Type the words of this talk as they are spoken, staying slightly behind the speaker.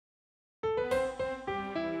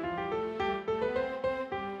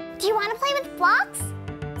Do you want to play with blocks?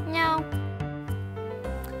 No.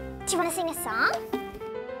 Do you want to sing a song?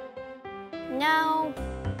 No.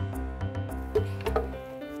 Do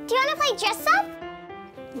you want to play dress up?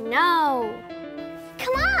 No.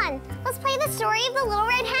 Come on, let's play the story of the little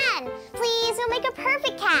red hen. Please, we'll make a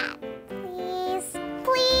perfect cat. Please,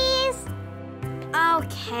 please.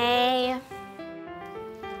 Okay.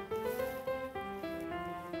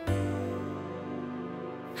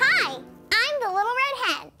 Hi, I'm the little red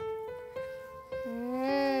hen.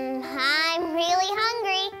 I'm really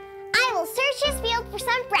hungry. I will search this field for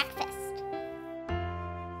some breakfast.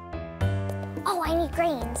 Oh, I need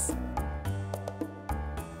grains.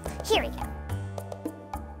 Here we go.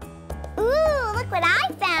 Ooh, look what I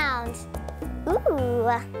found. Ooh.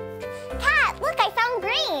 Cat, look, I found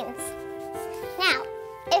grains. Now,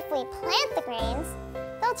 if we plant the grains,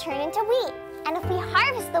 they'll turn into wheat. And if we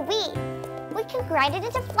harvest the wheat, we can grind it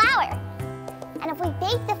into flour. And if we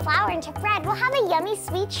bake the flour into bread, we'll have a yummy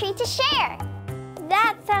sweet treat to share.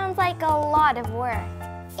 That sounds like a lot of work.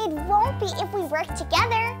 It won't be if we work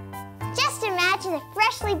together. Just imagine the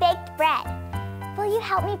freshly baked bread. Will you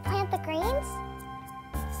help me plant the grains?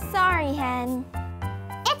 Sorry, hen.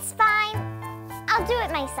 It's fine. I'll do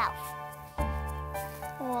it myself.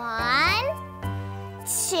 1,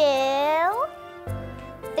 2,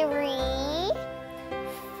 3,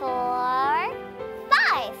 4,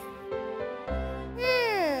 5.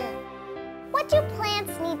 What do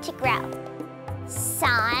plants need to grow?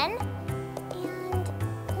 Sun and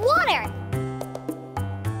water.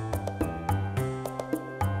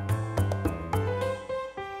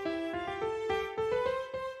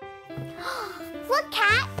 Look,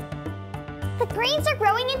 Cat. The grains are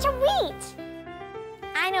growing into wheat.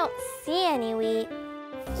 I don't see any wheat.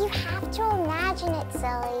 You have to imagine it,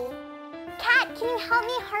 silly. Cat, can you help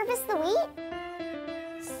me harvest the wheat?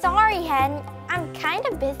 Sorry, hen. I'm kind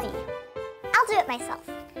of busy. I'll do it myself.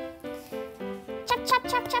 Chop, chop,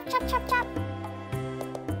 chop, chop, chop, chop, chop.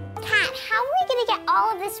 Cat, how are we gonna get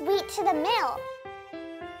all of this wheat to the mill?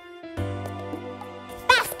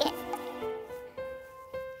 Basket.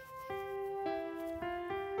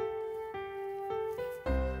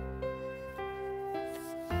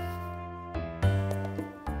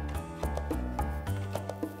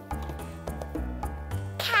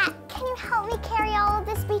 Cat, can you help me carry all of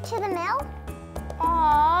this wheat to the mill?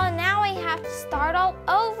 Aw, now I have to start all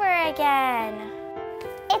over again.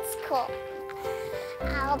 It's cool.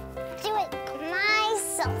 I'll do it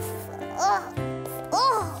myself.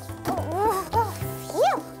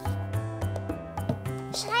 Phew.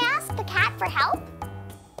 Should I ask the cat for help?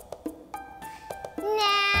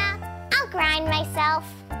 Nah, I'll grind myself.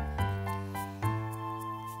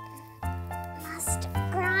 Must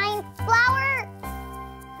grind flour.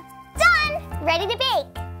 Done! Ready to bake.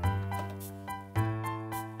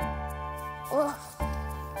 Ugh,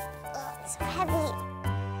 it's so heavy.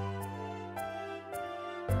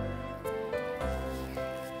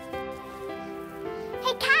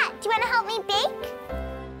 Hey, Cat, do you want to help me bake?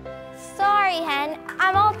 Sorry, hen.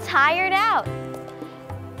 I'm all tired out.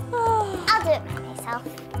 I'll do it by myself.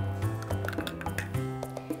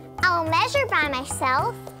 I'll measure by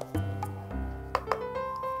myself.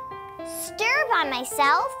 Stir by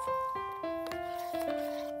myself.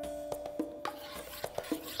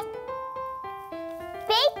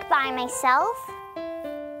 Bake by myself.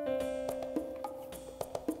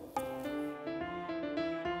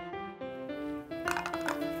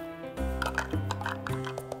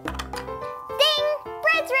 Ding!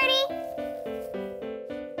 Bread's ready!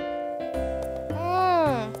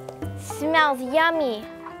 Smells yummy.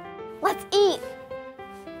 Let's eat.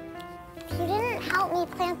 You didn't help me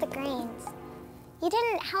plant the grains. You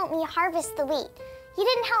didn't help me harvest the wheat. You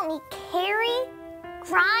didn't help me carry,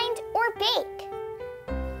 grind, or bake.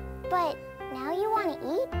 But now you want to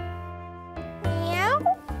eat? Meow?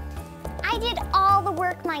 I did all the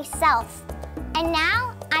work myself, and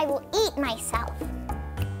now I will eat myself.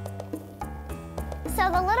 So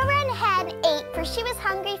the little red hen ate, for she was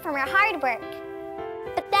hungry from her hard work.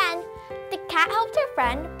 But then, the cat helped her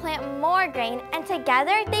friend plant more grain, and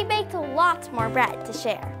together they baked lots more bread to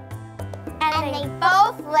share. And they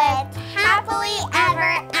both lived happily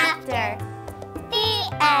ever after. The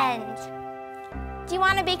end. Do you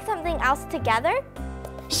want to bake something else together?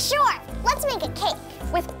 Sure, let's make a cake.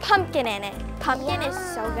 With pumpkin in it. Pumpkin is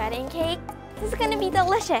so good in cake. This is going to be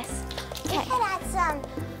delicious. We could add some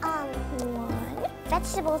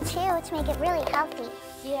vegetable too to make it really healthy.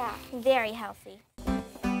 Yeah, very healthy.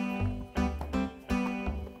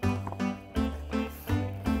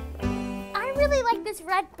 I really like this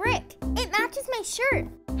red brick. It matches my shirt.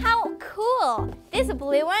 How cool! This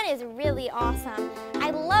blue one is really awesome.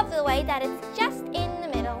 I love the way that it's just in the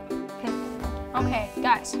middle. Okay,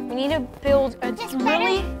 guys, we need to build a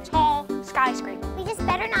really tall skyscraper. We just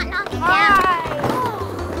better not knock it down.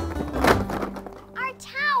 Our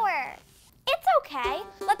tower. It's okay.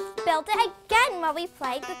 Let's build it again while we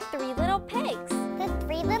play the Three Little Pigs. The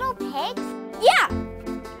Three Little Pigs? Yeah!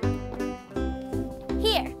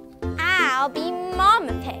 Here, I'll be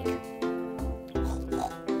Mama Pig.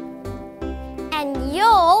 And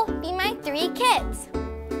you'll be my 3 kids.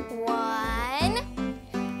 1,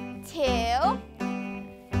 2,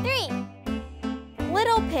 3.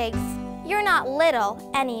 Little pigs, you're not little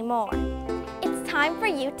anymore. It's time for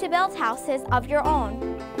you to build houses of your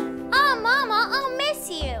own. Oh, Mama, I'll miss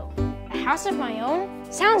you. A house of my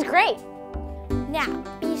own? Sounds great. Now,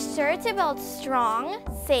 be sure to build strong,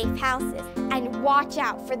 safe houses and watch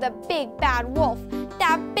out for the big bad wolf.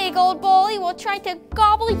 That big old bully will try to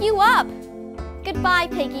gobble you up. Goodbye,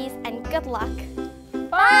 piggies, and good luck.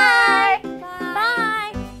 Bye!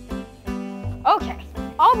 Bye! Okay,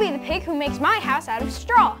 I'll be the pig who makes my house out of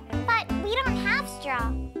straw. But we don't have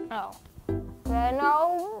straw. Oh. Then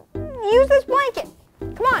I'll use this blanket.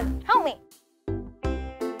 Come on, help me.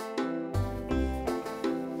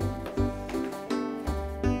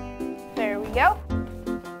 There we go.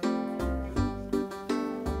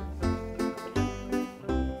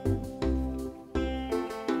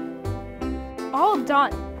 All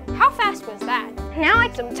done. How fast was that? Now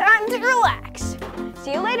it's some time to relax.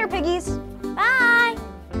 See you later, piggies. Bye!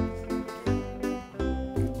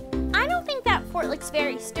 I don't think that fort looks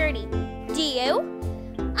very sturdy. Do you?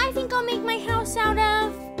 I think I'll make my house out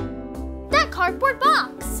of that cardboard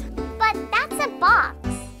box. But that's a box.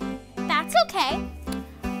 That's okay.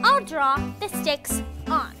 I'll draw the sticks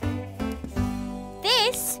on.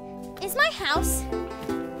 This is my house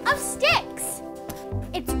of sticks.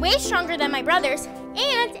 It's way stronger than my brother's,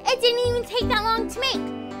 and it didn't even take that long to make.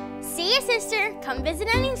 See you, sister. Come visit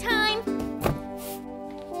anytime.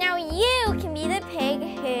 Now you can be the pig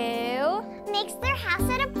who... Makes their house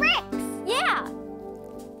out of bricks. Yeah!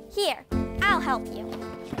 Here, I'll help you.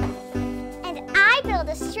 And I build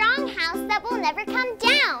a strong house that will never come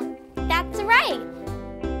down. That's right!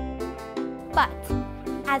 But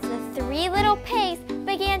as the 3 little pigs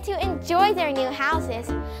began to enjoy their new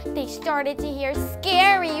houses, they started to hear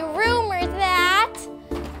scary rumors that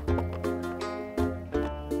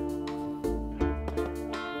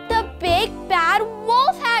the big bad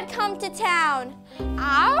wolf had come to town.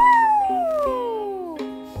 Ow!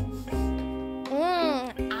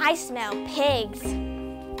 I smell pigs.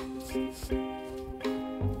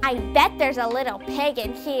 I bet there's a little pig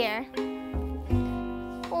in here.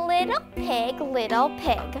 Little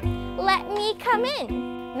pig, let me come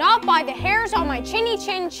in. Not by the hairs on my chinny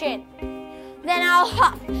chin chin. Then I'll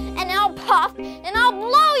huff, and I'll puff, and I'll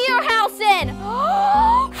blow your house in.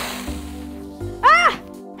 Ah!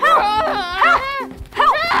 Help! Help!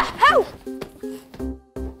 Help! Help!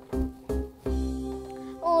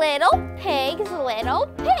 Little pigs,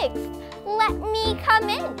 let me come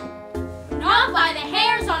in. Not by the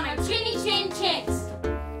hairs on my chinny chin chins.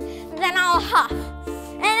 Then I'll huff,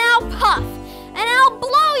 and I'll puff, and I'll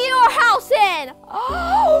blow your house in.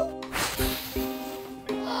 Help!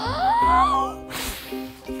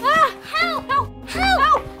 Help! Help!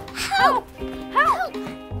 Help! Help!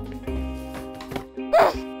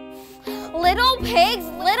 Little pigs,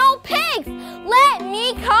 let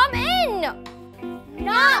me come in.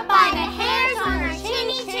 Not by the hairs on our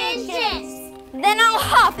chinny chin chins. Then I'll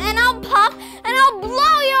huff, and I'll puff, and I'll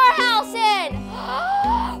blow your house in.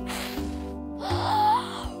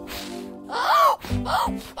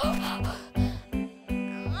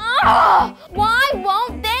 Why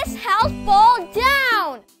won't this house fall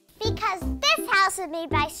down? Because this house is made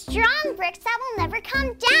by strong bricks that will never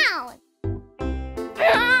come down.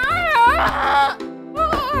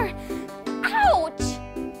 Ouch!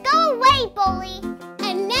 Go away, bully.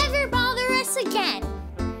 And never bother us again.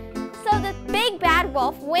 So the big bad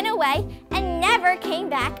wolf went away and never came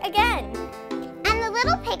back again. And the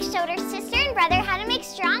little pig showed her sister and brother how to make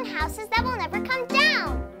strong houses that will never come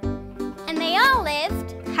down. And they all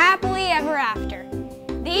lived Happily ever after.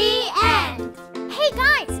 the end. Hey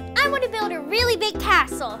guys, I want to build a really big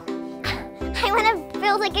castle. I want to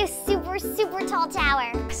build like a super, super tall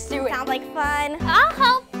tower. Let's do it. Sounds like fun. I'll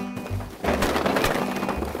help. The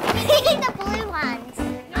blue ones. Blue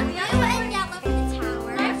and yellow for the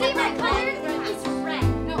tower. My favorite color is red.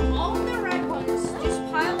 No, all of the red ones. Just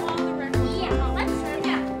pile on the red ones. Yeah, let's do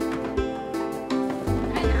that.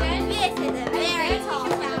 And then This is a very tall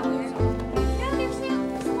tower. No, there's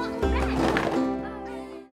a lot in red.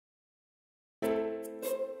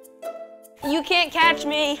 You can't catch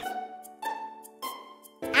me.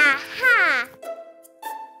 Aha!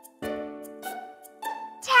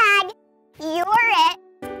 Tag, you're it.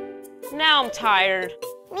 Now I'm tired.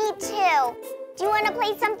 Me too. Do you want to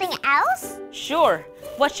play something else? Sure.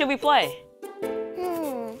 What should we play?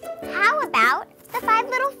 How about the 5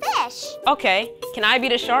 little fish? Okay. Can I be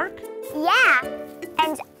the shark? Yeah,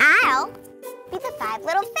 and I'll be the 5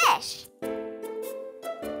 little fish.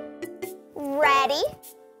 Ready?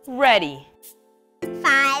 Ready.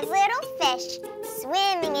 5 little fish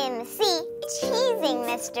swimming in the sea, teasing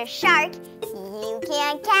Mr. Shark. You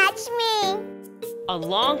can't catch me.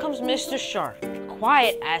 Along comes Mr. Shark,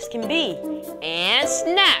 quiet as can be, and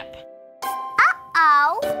snap!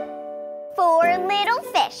 Uh-oh! 4 little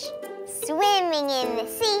fish swimming in the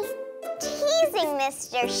sea, teasing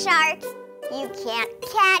Mr. Shark. You can't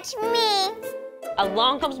catch me.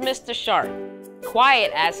 Along comes Mr. Shark,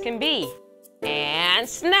 quiet as can be, and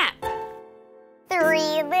snap!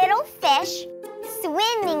 3 little fish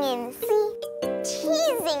swimming in the sea,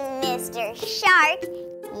 teasing Mr. Shark.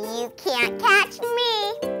 You can't catch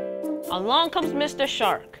me. Along comes Mr.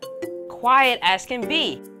 Shark, quiet as can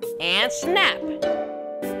be, and snap! 2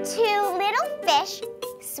 little fish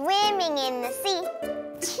swimming in the sea,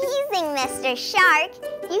 teasing Mr. Shark.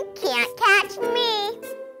 You can't catch me.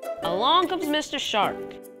 Along comes Mr.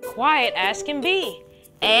 Shark, quiet as can be,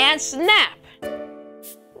 and snap!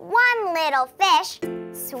 1 little fish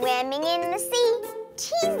swimming in the sea,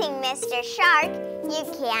 teasing Mr. Shark. You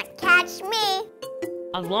can't catch me.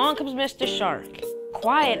 Along comes Mr. Shark,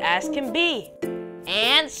 quiet as can be,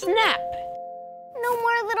 and snap! No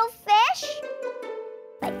more little fish?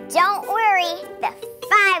 But don't worry, the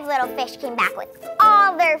 5 little fish came back with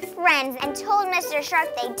all their friends and told Mr. Shark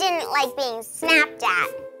they didn't like being snapped at.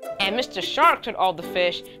 And Mr. Shark told all the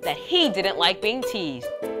fish that he didn't like being teased.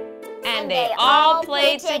 And they all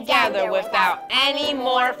played together without any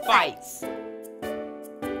more fights.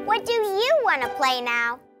 What do you want to play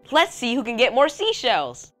now? Let's see who can get more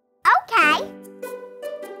seashells. Okay.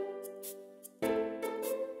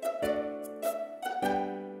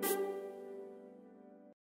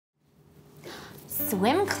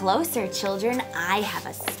 Swim closer, children. I have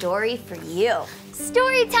a story for you.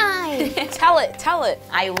 Story time! Tell it.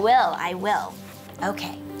 I will.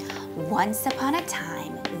 Okay. Once upon a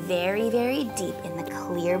time, very, very deep in the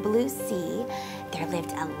clear blue sea, there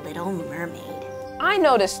lived a little mermaid. I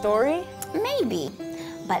know this story. Maybe.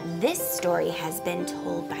 But this story has been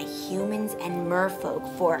told by humans and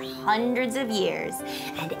merfolk for hundreds of years,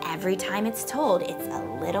 and every time it's told, it's a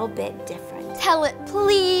little bit different. Tell it,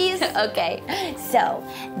 please. Okay, so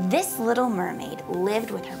this little mermaid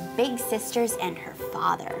lived with her big sisters and her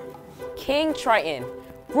father. King Triton,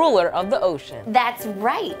 ruler of the ocean. That's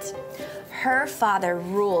right. Her father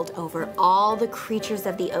ruled over all the creatures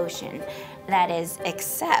of the ocean, that is,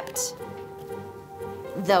 except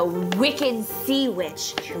the wicked sea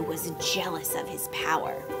witch who was jealous of his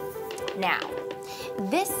power. Now,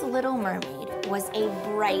 this little mermaid was a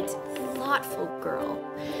bright, thoughtful girl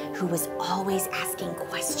who was always asking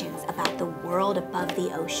questions about the world above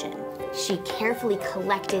the ocean. She carefully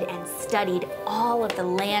collected and studied all of the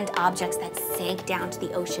land objects that sank down to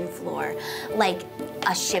the ocean floor, like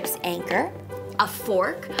a ship's anchor, a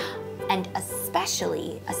fork, and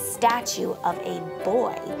especially a statue of a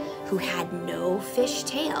boy who had no fish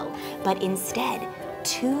tail, but instead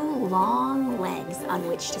 2 long legs on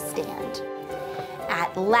which to stand.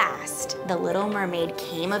 At last, the Little Mermaid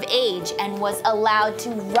came of age and was allowed to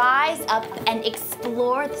rise up and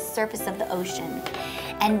explore the surface of the ocean.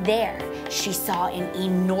 And there, she saw an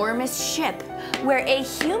enormous ship where a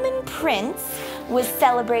human prince was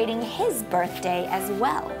celebrating his birthday as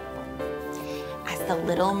well. As the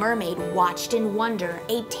Little Mermaid watched in wonder,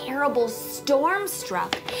 a terrible storm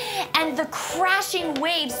struck, and the crashing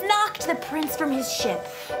waves knocked the prince from his ship.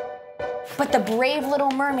 But the brave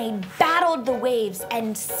Little Mermaid battled the waves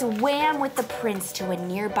and swam with the prince to a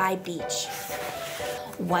nearby beach.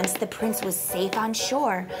 Once the prince was safe on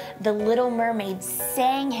shore, the Little Mermaid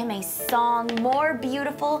sang him a song more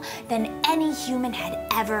beautiful than any human had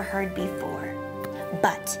ever heard before.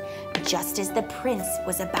 But just as the prince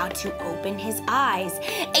was about to open his eyes,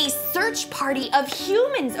 a search party of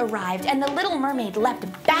humans arrived and the Little Mermaid leapt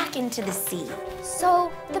back into the sea.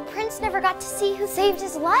 So the prince never got to see who saved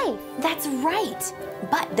his life. That's right.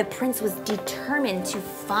 But the prince was determined to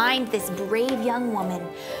find this brave young woman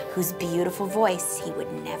whose beautiful voice he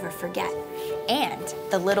would never forget. And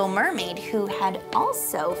the Little Mermaid, who had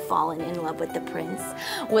also fallen in love with the prince,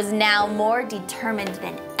 was now more determined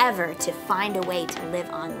than ever to find a way to live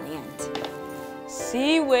on land.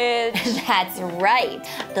 Sea witch. That's right.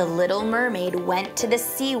 The Little Mermaid went to the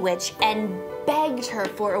Sea Witch and begged her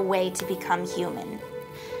for a way to become human.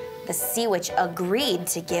 The Sea Witch agreed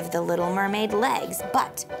to give the Little Mermaid legs,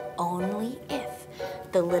 but only if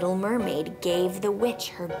the Little Mermaid gave the witch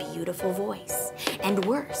her beautiful voice. And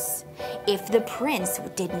worse, if the prince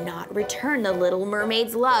did not return the Little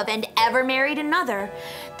Mermaid's love and ever married another,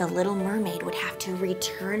 the Little Mermaid would have to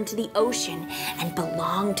return to the ocean and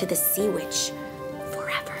belong to the Sea Witch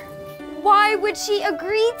forever. Why would she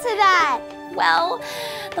agree to that? Well,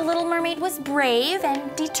 the Little Mermaid was brave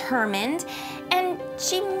and determined, and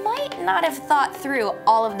she might not have thought through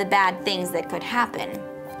all of the bad things that could happen.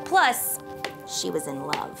 Plus, she was in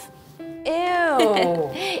love.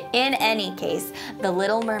 Ew. In any case, the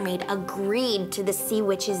Little Mermaid agreed to the Sea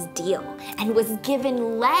Witch's deal and was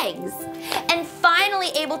given legs. And finally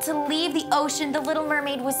able to leave the ocean, the Little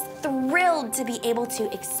Mermaid was thrilled to be able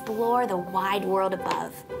to explore the wide world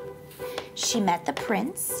above. She met the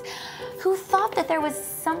prince, who thought that there was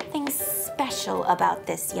something special about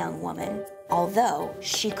this young woman, although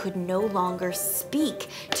she could no longer speak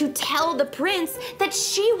to tell the prince that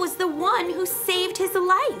she was the one who saved his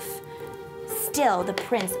life. Still, the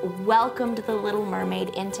prince welcomed the Little Mermaid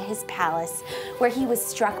into his palace, where he was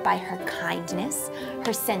struck by her kindness,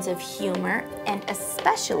 her sense of humor, and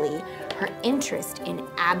especially her interest in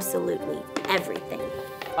absolutely everything.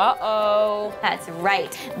 Uh-oh. That's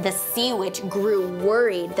right. The Sea Witch grew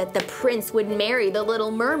worried that the prince would marry the Little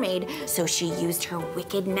Mermaid, so she used her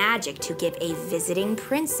wicked magic to give a visiting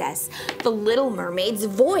princess the Little Mermaid's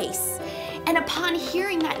voice. And upon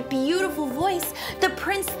hearing that beautiful voice, the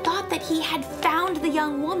prince thought that he had found the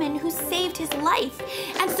young woman who saved his life,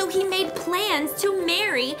 and so he made plans to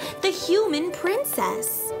marry the human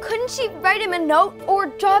princess. Couldn't she write him a note or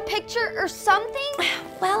draw a picture or something?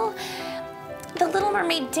 Well, the Little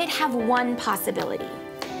Mermaid did have one possibility.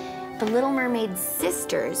 The Little Mermaid's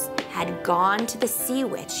sisters had gone to the Sea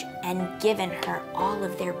Witch and given her all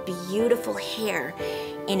of their beautiful hair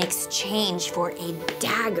in exchange for a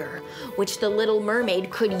dagger, which the Little Mermaid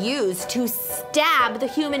could use to stab the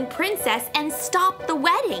human princess and stop the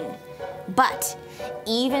wedding. But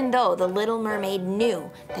even though the Little Mermaid knew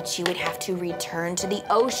that she would have to return to the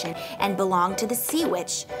ocean and belong to the Sea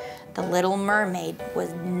Witch, the Little Mermaid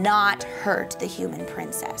would not hurt the human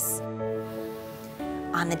princess.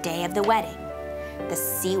 On the day of the wedding, the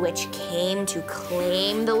Sea Witch came to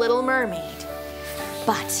claim the Little Mermaid.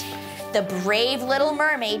 But the brave Little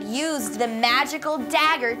Mermaid used the magical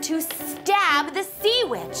dagger to stab the Sea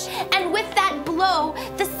Witch. And with that blow,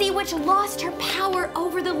 the Sea Witch lost her power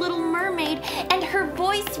over the Little Mermaid and her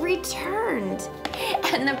voice returned.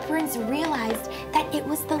 And the prince realized that it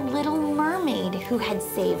was the Little Mermaid who had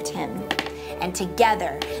saved him. And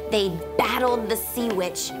together, they battled the Sea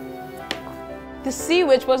Witch. The Sea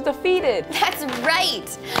Witch was defeated. That's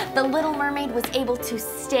right. The Little Mermaid was able to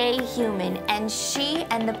stay human, and she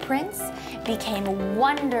and the prince became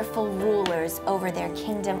wonderful rulers over their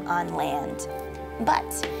kingdom on land.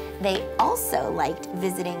 But they also liked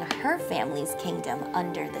visiting her family's kingdom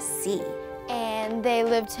under the sea. And they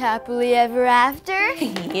lived happily ever after?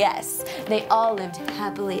 Yes, they all lived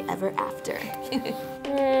happily ever after.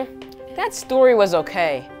 That story was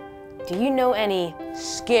okay. Do you know any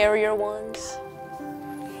scarier ones?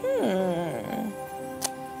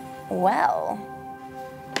 Well,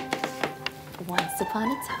 once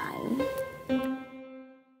upon a time.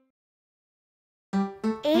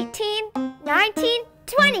 18, 19,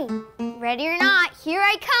 20. Ready or not, here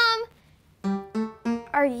I come.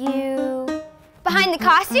 Are you behind the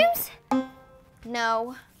costumes?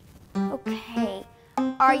 No. Okay.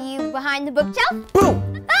 Are you behind the bookshelf? Boo!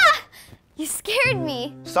 Ah! You scared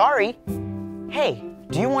me. Sorry. Hey,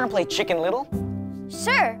 do you want to play Chicken Little?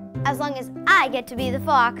 Sure, as long as I get to be the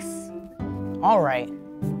fox. All right.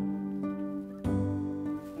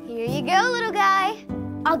 Here you go, little guy.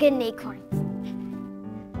 I'll get an acorn.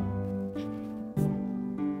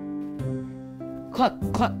 Cluck,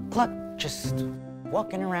 cluck, cluck. Just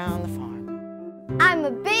walking around the farm. I'm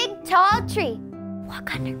a big, tall tree.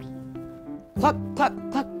 Walk under me. Cluck, cluck,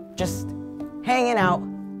 cluck. Just hanging out.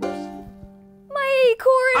 My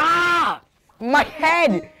acorn. Ah! My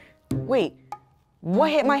head! Wait,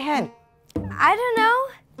 what hit my head? I don't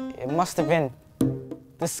know. It must have been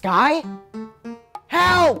the sky?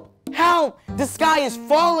 Help! Help! The sky is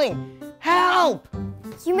falling! Help!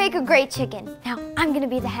 You make a great chicken. Now I'm gonna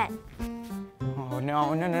be the hen. Oh,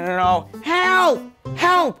 no, no, no, no, no. Help!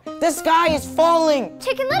 Help! The sky is falling!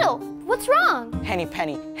 Chicken Little, what's wrong? Henny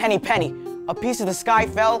Penny, Henny Penny. A piece of the sky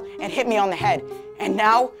fell and hit me on the head. And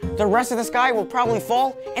now the rest of the sky will probably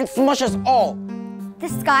fall and smush us all. The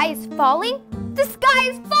sky is falling? The sky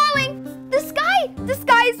is falling! The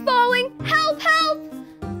sky is falling! Help, help!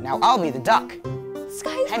 Now I'll be the duck. The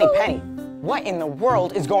sky is Henny falling. Penny, what in the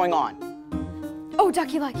world is going on? Oh,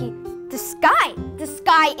 Ducky Lucky, the sky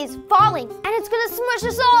is falling, and it's gonna smush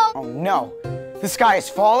us all. Oh no, the sky is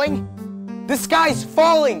falling? The sky's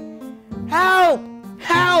falling! Help!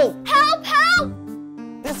 Help! Help, help!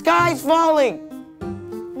 The sky's falling!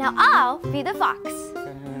 Now I'll be the fox.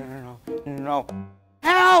 No.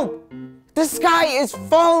 Help! The sky is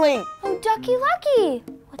falling! Oh, Ducky Lucky,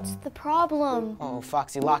 what's the problem? Oh,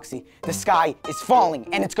 Foxy Loxy, the sky is falling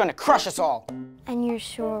and it's gonna crush us all. And you're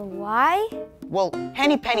sure why? Well,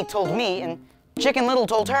 Henny Penny told me and Chicken Little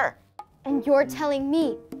told her. And you're telling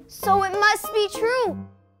me, so it must be true.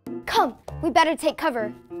 Come, we better take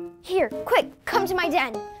cover. Here, quick, come to my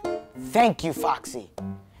den. Thank you, Foxy.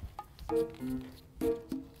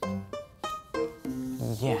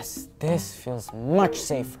 Yes, this feels much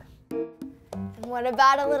safer. And what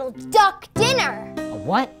about a little duck dinner? A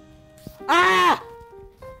what? Ah!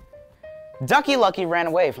 Ducky Lucky ran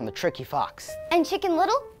away from the tricky fox. And Chicken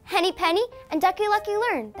Little, Henny Penny, and Ducky Lucky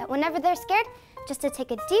learned that whenever they're scared, just to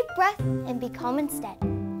take a deep breath and be calm instead.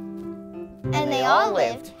 And they all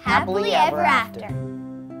lived happily ever after.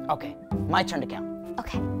 Okay, my turn to count.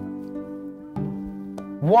 Okay.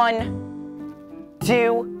 1,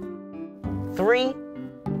 2, 3,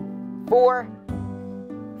 4,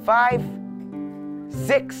 5,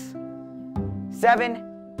 6,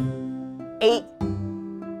 7, 8,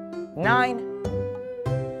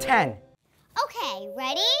 9, 10. Okay,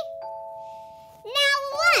 ready? Now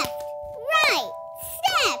left, right,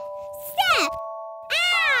 step, step.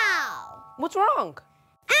 Ow! What's wrong?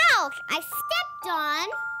 Ouch! I stepped on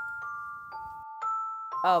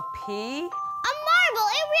A pea? a marble.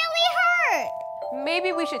 It really hurt.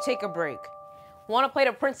 Maybe we should take a break. Want to play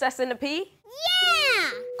the Princess and the Pea? Yeah!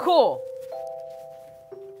 Cool.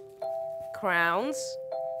 Crowns.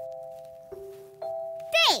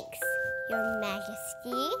 Thanks, Your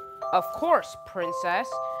Majesty. Of course, Princess.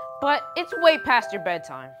 But it's way past your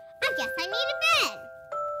bedtime. I guess I need a bed.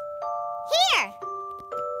 Here!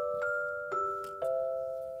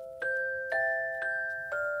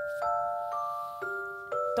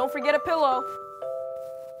 Don't forget a pillow.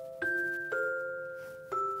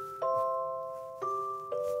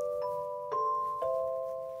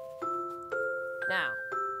 Now,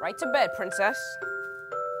 right to bed, Princess.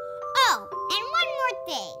 Oh, and one more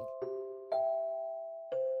thing.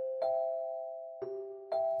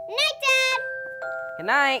 Night, Dad! Good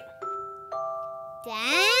night.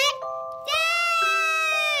 Dad?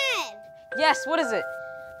 Dad! Yes, what is it?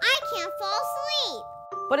 I can't fall asleep.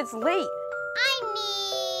 But it's late. I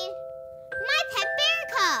need my pet bear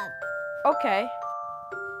cub. Okay.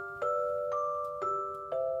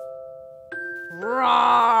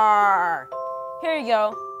 Roar! Here you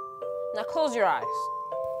go. Now close your eyes.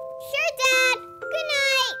 Sure, Dad. Good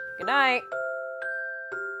night. Good night.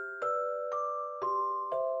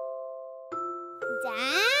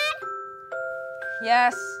 Dad?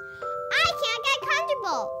 Yes. I can't get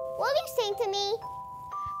comfortable. Will you sing to me?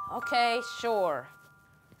 Okay, sure.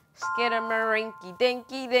 Skidamarinky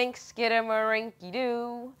dinky dink, skidamarinky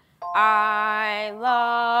doo. I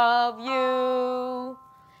love you.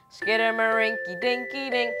 Skidamarinky dinky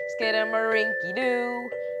dink, skidamarinky doo.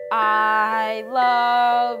 I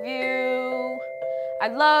love you. I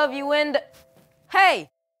love you and... Hey,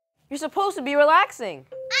 you're supposed to be relaxing.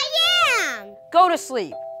 I am. Go to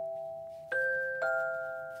sleep.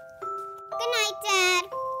 Good night, Dad.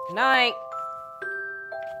 Good night.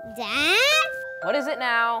 Dad? What is it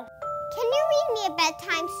now? Can you read me a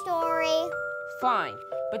bedtime story? Fine,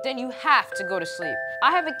 but then you have to go to sleep.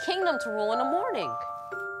 I have a kingdom to rule in the morning.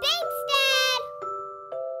 Thanks, Dad.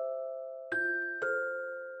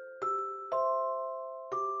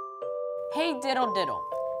 Hey diddle diddle,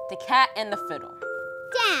 the cat and the fiddle.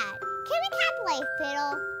 Dad, can a cat play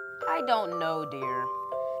fiddle? I don't know, dear.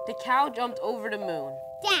 The cow jumped over the moon.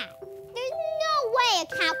 Dad, there's no way a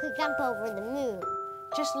cow could jump over the moon.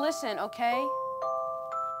 Just listen, okay?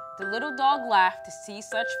 The little dog laughed to see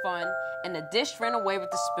such fun, and the dish ran away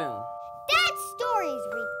with the spoon. That story's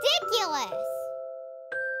ridiculous.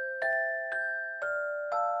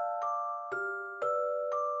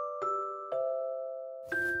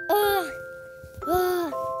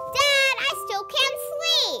 Dad, I still can't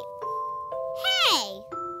sleep. Hey,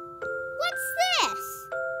 what's this?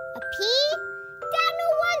 A pea? Dad, no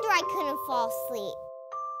wonder I couldn't fall asleep.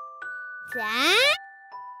 Dad?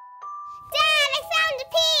 Dad, I found a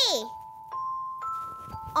pea.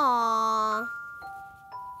 Aww.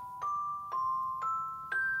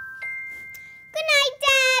 Good night,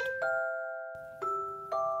 Dad.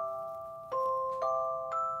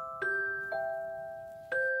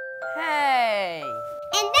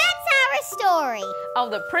 story.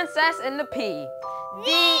 Of the Princess and the Pea.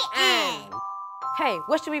 The end. Hey,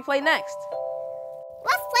 what should we play next?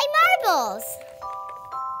 Let's play marbles.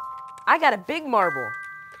 I got a big marble.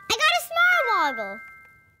 I got a small marble.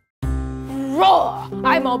 Roar!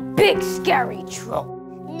 I'm a big scary troll.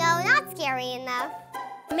 No, not scary enough.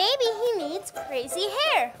 Maybe he needs crazy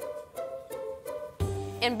hair.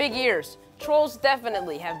 And big ears. Trolls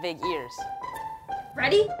definitely have big ears.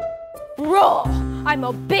 Ready? Roar! I'm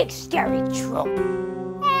a big scary troll.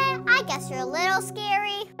 I guess you're a little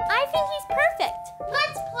scary. I think he's perfect.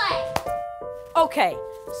 Let's play. Okay,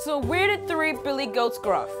 so where did 3 billy goats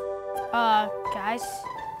gruff? Guys,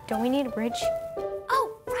 don't we need a bridge?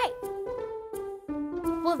 Oh, right.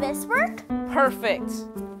 Will this work? Perfect.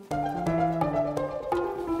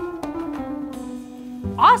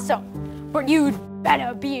 Awesome, but you'd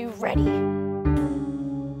better be ready.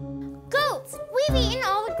 Goats, we've eaten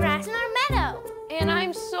all the grass in our meadow. And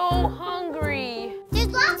I'm so hungry. There's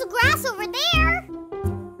lots of grass over there.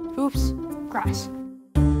 Oops, grass.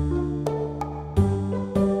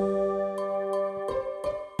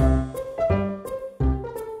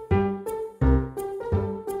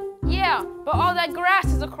 Yeah, but all that grass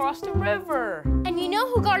is across the river. And you know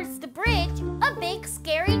who guards the bridge? A big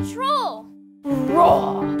scary troll.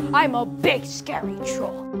 Roar! I'm a big scary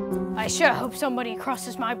troll. I sure hope somebody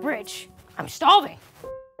crosses my bridge. I'm starving.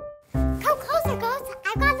 Come closer, goats.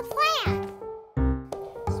 I got the plan.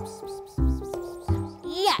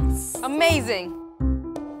 Yes. Amazing.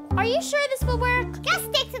 Are you sure this will work? Just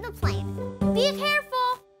stick to the plan. Be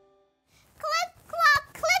careful. Clip, clop,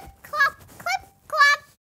 clip, clop, clip, clop.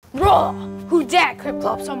 Roar! Who dare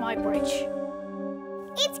clip-clops on my bridge?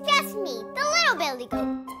 It's just me, the little billy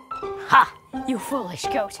goat. Ha! You foolish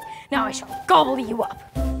goat. Now I shall gobble you up.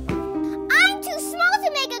 I'm too small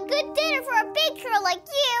to make a good dinner for a big girl like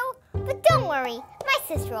you. But don't worry, my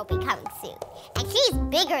sister will be coming soon. And she's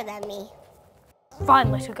bigger than me.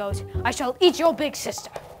 Fine, little goat. I shall eat your big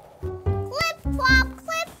sister. Clip, clop,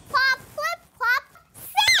 clip, clop, clip, clop.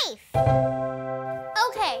 Safe!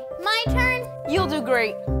 Okay, my turn. You'll do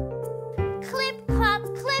great. Clip, clop,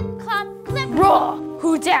 clip, clop, clip. Roar!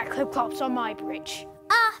 Who dare clip-clops on my bridge?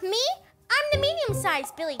 Me? I'm the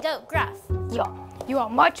medium-sized Billy Goat Gruff. You are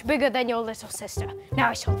much bigger than your little sister. Now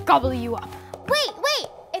I shall gobble you up. Wait.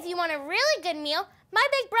 If you want a really good meal, my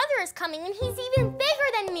big brother is coming and he's even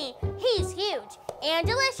bigger than me. He's huge and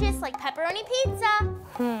delicious like pepperoni pizza.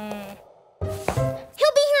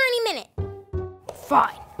 He'll be here any minute.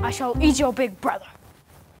 Fine. I shall eat your big brother.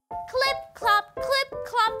 Clip, clop,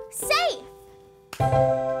 safe.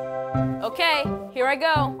 Okay, here I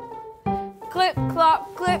go. Clip,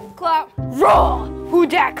 clop, clip, clop. Roar! Who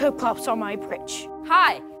dare clip-clops on my bridge?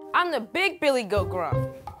 Hi, I'm the big billy goat gruff.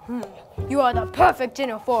 You are the perfect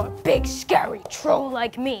dinner for a big scary troll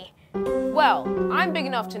like me. Well, I'm big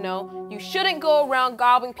enough to know you shouldn't go around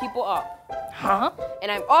gobbling people up. Huh?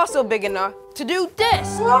 And I'm also big enough to do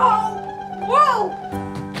this. Whoa!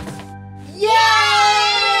 Yay!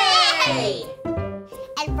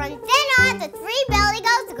 And from then on, the 3 billy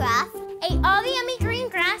goats gruff Ate all the yummy green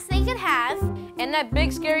grass they could have. And that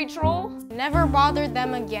big scary troll Never bothered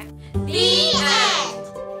them again. The end!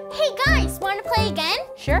 Hey guys, want to play again?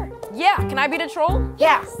 Sure. Yeah, can I be the troll?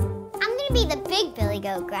 Yeah. I'm gonna be the big billy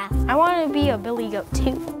goat gruff. I want to be a billy goat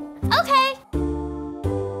too. Okay.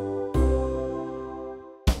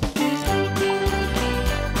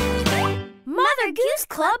 Mother Goose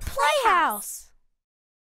Club Playhouse.